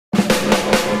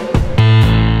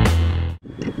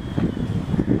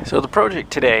So the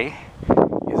project today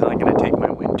is I'm going to take my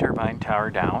wind turbine tower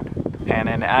down and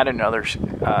then add another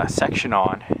section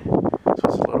on so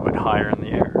it's a little bit higher in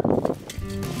the air.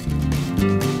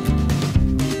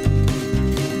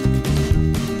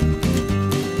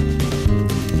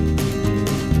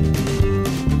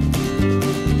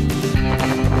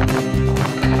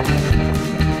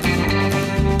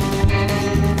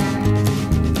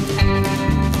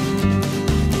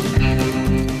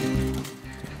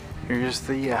 Here's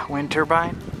the wind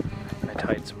turbine. I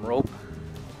tied some rope.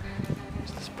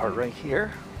 There's this part right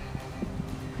here.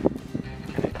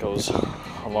 And it goes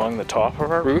along the top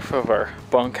of our roof of our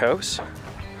bunkhouse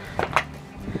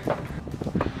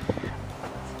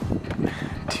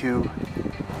to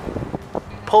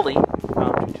pulley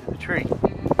mounted to the tree,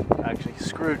 actually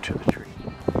screwed to the tree.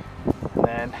 And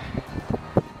then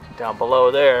down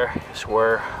below there is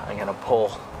where I'm going to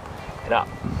pull it up.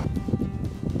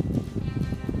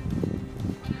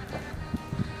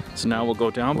 So now we'll go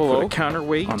down below, put a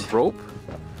counterweight on rope.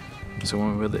 So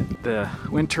when we put the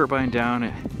wind turbine down,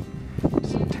 it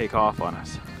doesn't take off on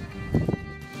us.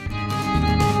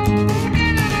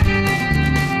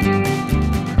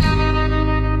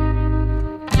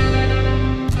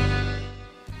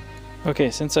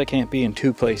 Okay, since I can't be in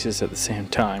two places at the same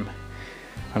time,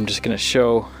 I'm just gonna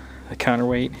show the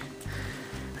counterweight.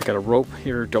 I got a rope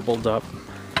here doubled up,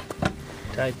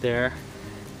 tied there.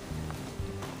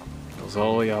 Goes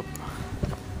all the way up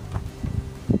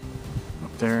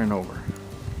there and over.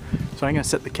 So I'm going to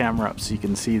set the camera up so you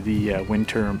can see the wind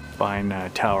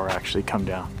turbine tower actually come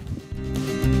down.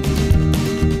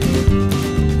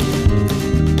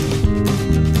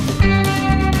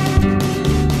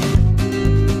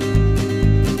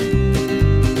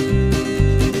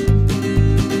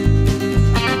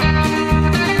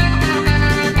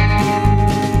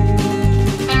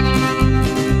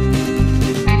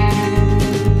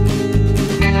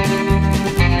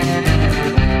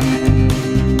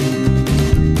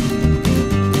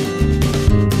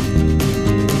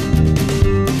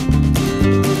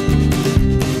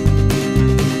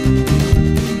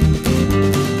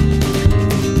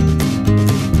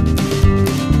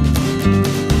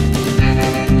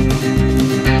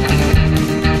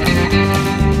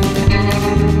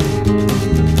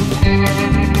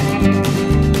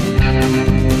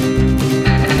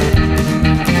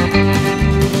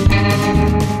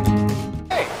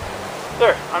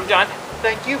 I'm done.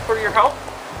 Thank you for your help.